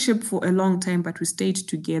relationship for a long time, but we stayed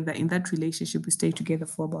together. In that relationship, we stayed together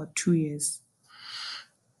for about 2 years.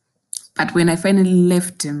 But when I finally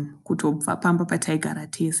left him, I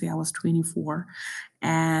was 24.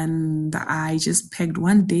 And I just pegged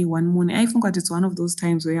one day, one morning. I forgot it's one of those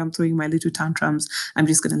times where I'm throwing my little tantrums. I'm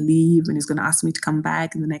just going to leave and he's going to ask me to come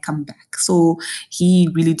back and then I come back. So he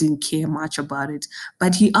really didn't care much about it.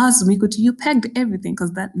 But he asked me, you pegged everything?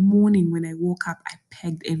 Because that morning when I woke up, I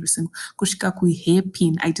pegged every single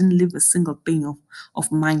hairpin. I didn't leave a single thing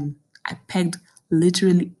of mine. I pegged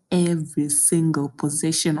literally every single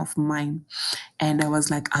possession of mine. And I was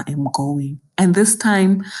like, I am going. And this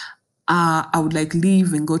time, I would like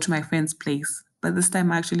leave and go to my friend's place. But this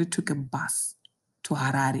time I actually took a bus to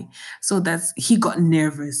Harare. So he got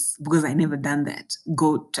nervous because I never done that,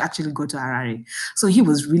 go to Harare. So he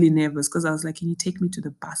was really nervous because I was like, can you take me to the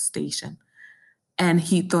bus station? And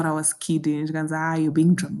he thought I was kidding. He goes, you're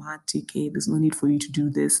being dramatic. Hey, there's no need for you to do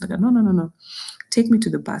this. Like, no. Take me to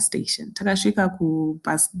the bus station. Takashika ku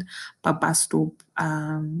bus stop.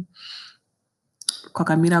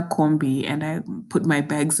 Kokamira combi, and I put my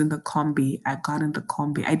bags in the combi. I got in the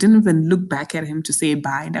combi. I didn't even look back at him to say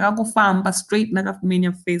bye. And I go famba straight, naga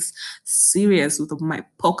face, serious with my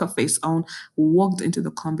poker face on, walked into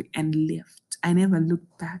the combi and left. I never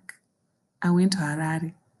looked back. I went to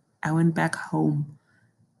Harare. I went back home.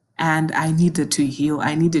 And I needed to heal.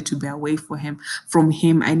 I needed to be away from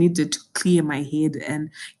him. I needed to clear my head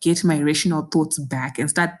and get my rational thoughts back and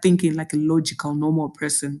start thinking like a logical, normal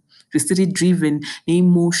person. Instead of driven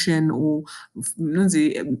emotion or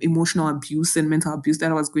the emotional abuse and mental abuse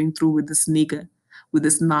that I was going through with this nigga, with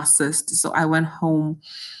this narcissist. So I went home,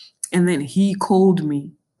 and then he called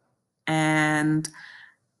me, and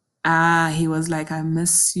he was like, I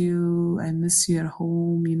miss you at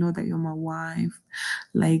home. You know that you're my wife.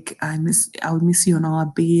 Like, I would miss you on our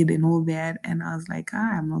bed and all that. And I was like,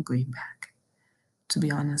 I'm not going back. To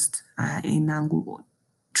be honest, in Nangu,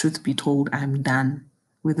 truth be told, I'm done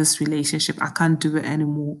with this relationship. I can't do it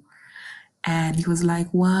anymore. And he was like,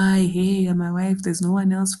 why? Hey, I'm my wife, there's no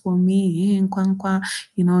one else for me. Hey, Nkwankwa.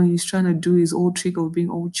 He's trying to do his old trick of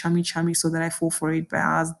being all chummy so that I fall for it.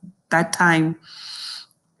 But that time,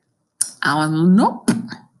 I was, nope,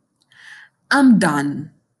 I'm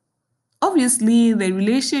done. Obviously, the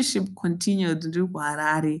relationship continued to do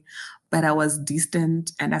Harare, but I was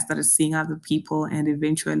distant and I started seeing other people, and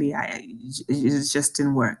eventually it just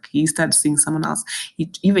didn't work. He started seeing someone else.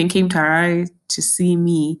 He even came to Harare to see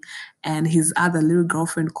me, and his other little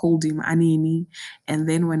girlfriend called him Anini. And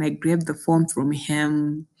then when I grabbed the phone from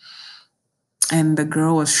him, and the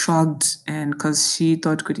girl was shocked, and because she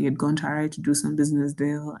thought he had gone to Harare to do some business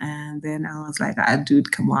there. And then I was like,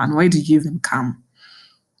 dude, come on, why did you even come?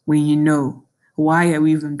 When you know, why are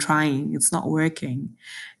we even trying? It's not working.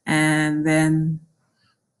 And then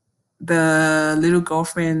the little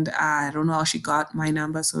girlfriend, I don't know how she got my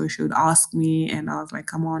number, so she would ask me, and I was like,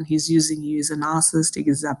 come on, he's using you, he's a narcissistic,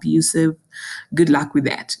 he's abusive. Good luck with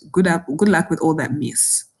that. Good luck with all that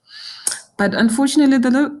mess. But unfortunately,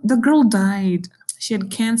 the girl died. She had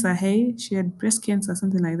cancer, hey? She had breast cancer,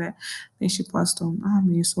 something like that. Then she passed on.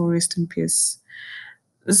 May you so rest in peace.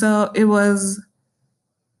 So it was...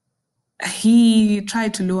 He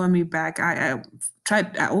tried to lure me back. I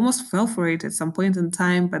almost fell for it at some point in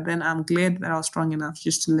time, but then I'm glad that I was strong enough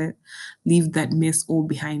just to leave that mess all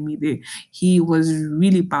behind me. He was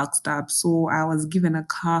really boxed up, so I was given a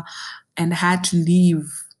car and had to leave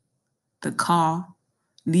the car,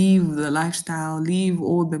 leave the lifestyle, leave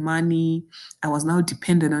all the money. I was now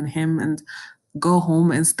dependent on him, and go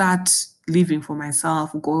home and start living for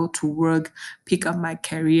myself, go to work, pick up my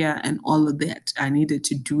career and all of that. I needed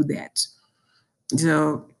to do that.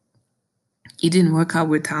 So it didn't work out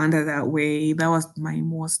with Tanda that way. That was my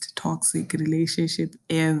most toxic relationship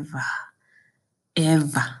ever.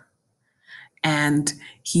 And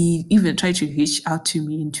he even tried to reach out to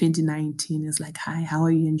me in 2019. It's like, hi, how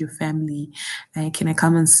are you and your family? Can I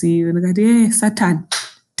come and see you? And I go, hey, Satan,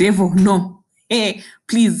 devil, no. Hey,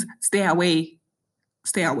 please stay away.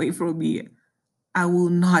 Stay away from me. I will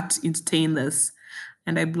not entertain this.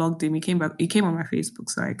 And I blocked him. He came on my Facebook,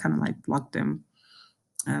 so I kind of blocked him.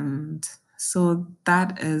 And so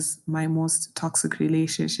that is my most toxic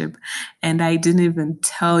relationship. And I didn't even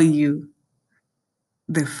tell you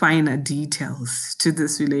the finer details to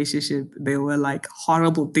this relationship. There were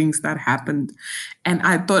horrible things that happened, and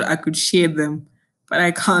I thought I could share them, but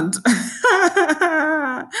I can't.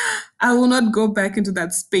 I will not go back into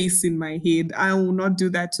that space in my head. I will not do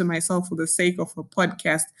that to myself for the sake of a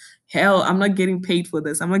podcast. Hell, I'm not getting paid for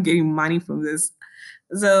this. I'm not getting money from this.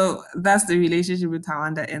 So that's the relationship with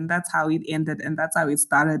Tawanda, and that's how it ended, and that's how it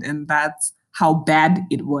started, and that's how bad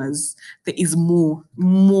it was. There is more,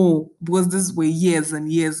 because this were years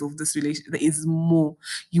and years of this relationship. There is more.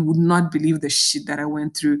 You would not believe the shit that I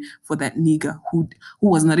went through for that nigga who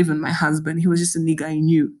was not even my husband. He was just a nigga I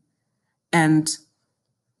knew. And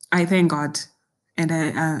I thank God. And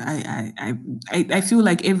I feel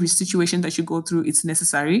like every situation that you go through, it's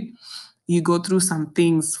necessary. You go through some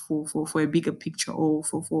things for a bigger picture, or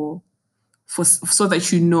for so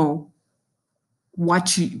that you know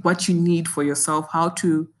what you need for yourself, how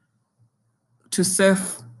to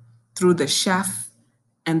surf through the chaff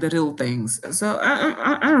and the real things. So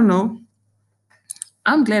I don't know.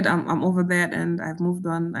 I'm glad I'm over that, and I've moved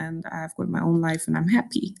on, and I've got my own life, and I'm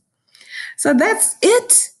happy. So that's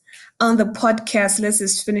it on the podcast. Let's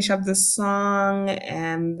just finish up the song,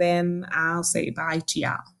 and then I'll say bye to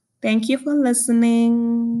y'all. Thank you for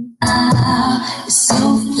listening. It's so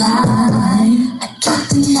fly. I can't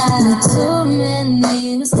deny too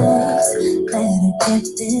many mistakes. Better get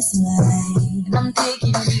this right. I'm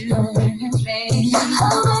taking you home, baby.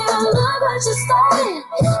 Oh, baby, look what you started.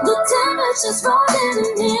 The time it's just frozen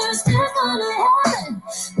in here. It's never gonna happen.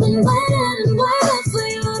 Been waiting and waiting for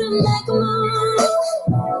you to make a move.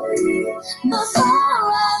 Before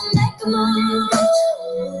I make a move.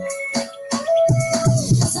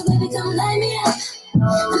 So baby, come light me up.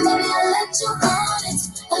 And baby, I'll let you on it.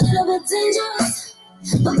 A little bit dangerous,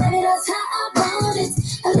 but baby, that's how I want it.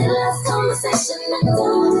 A little less conversation and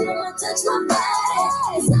don't touch my body.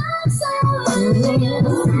 'Cause I'm so into you.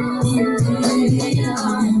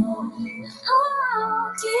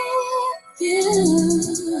 I'll give you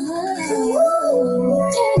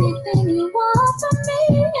anything you want from me.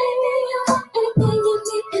 Anything you want, anything you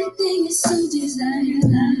need, anything you so desire.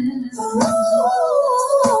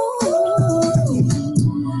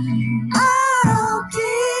 I'll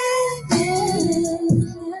give you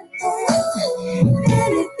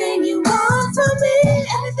anything you want from me.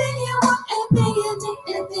 Anything you want, anything you need,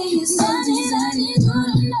 anything you so desire. You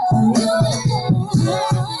wanna know.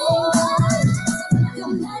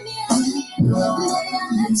 Come light me up, baby,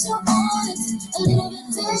 I'll let you want it. A little bit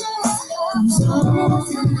dangerous,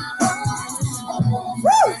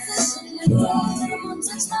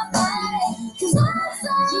 touch my body, 'cause I'm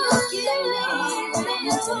so you give me.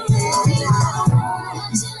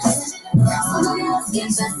 Somebody else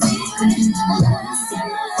gives a secret.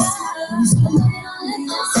 Somebody don't let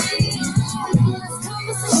them see. Let's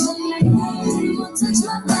conversation like that. Touch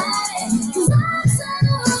my body, 'cause I'm so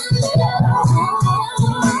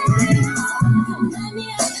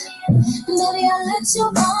baby, I'll let you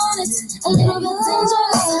want it. A little bit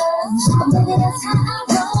dangerous, but baby, that's how I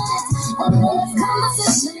want it. A little less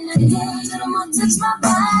conversation, and get a little more touch my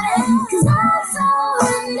body. 'Cause I'm so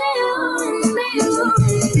into you.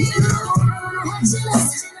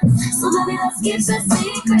 So baby, let's keep it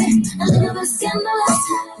secret. A little bit scandalous,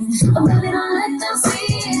 but baby, don't let them see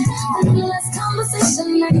it. A little less conversation,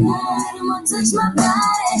 like that. A little more touch my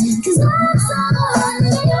body. 'Cause I'm so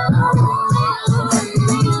into you.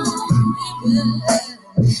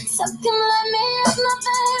 So come let me up, my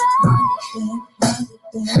baby.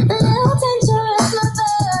 A little dangerous, my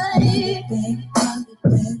baby.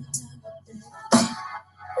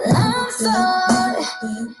 I'm so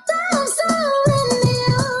into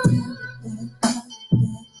you.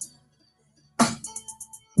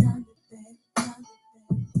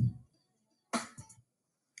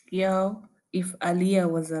 Yo, if Aliyah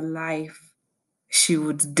was alive, she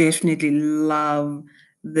would definitely love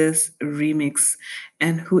this remix.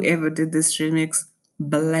 And whoever did this remix,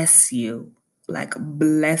 bless you. Like,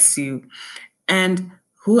 bless you. And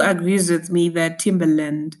who agrees with me that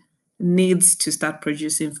Timbaland needs to start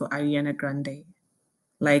producing for Ariana Grande?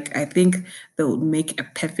 Like, I think they would make a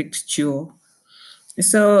perfect duo.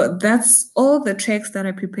 So that's all the tracks that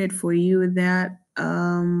I prepared for you that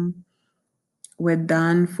were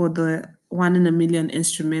done for the One in a Million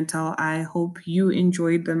instrumental. I hope you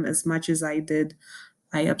enjoyed them as much as I did.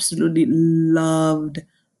 I absolutely loved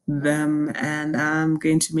them, and I'm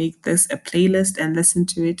going to make this a playlist and listen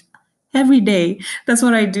to it every day. That's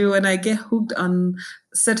what I do when I get hooked on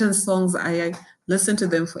certain songs. I listen to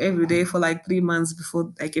them for every day for like 3 months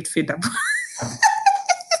before I get fed up.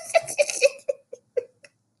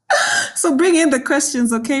 So bring in the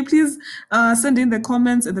questions, okay? Please send in the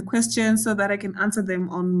comments and the questions so that I can answer them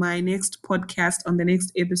on my next podcast, on the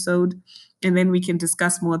next episode, and then we can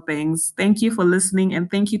discuss more things. Thank you for listening,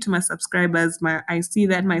 and thank you to my subscribers. I see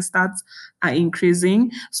that my stats are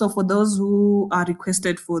increasing. So for those who are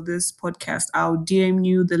requested for this podcast, I'll DM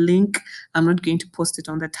you the link. I'm not going to post it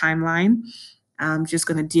on the timeline. I'm just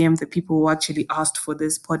going to DM the people who actually asked for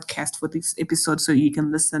this podcast, for this episode, so you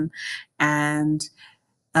can listen. And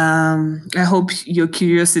I hope your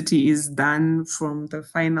curiosity is done from the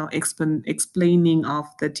final explaining of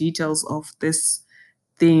the details of this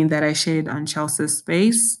thing that I shared on Chelsea's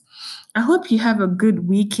Space. I hope you have a good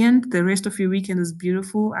weekend. The rest of your weekend is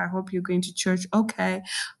beautiful. I hope you're going to church. Okay,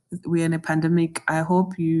 we're in a pandemic. I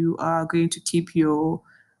hope you are going to keep your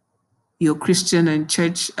Christian and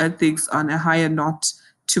church ethics on a higher note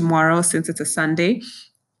tomorrow, since it's a Sunday.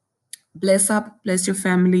 Bless up, bless your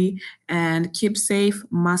family, and keep safe,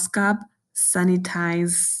 mask up,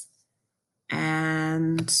 sanitize,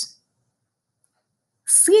 and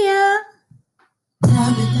see ya.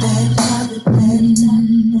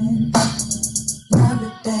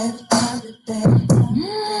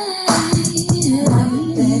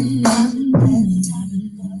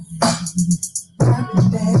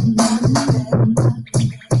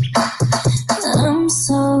 I'm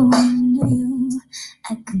so into you,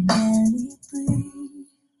 I can barely breathe.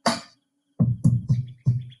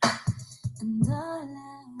 And all I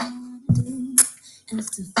wanna do is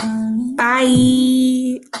to fall in.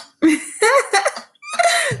 Bye.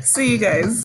 See See you guys.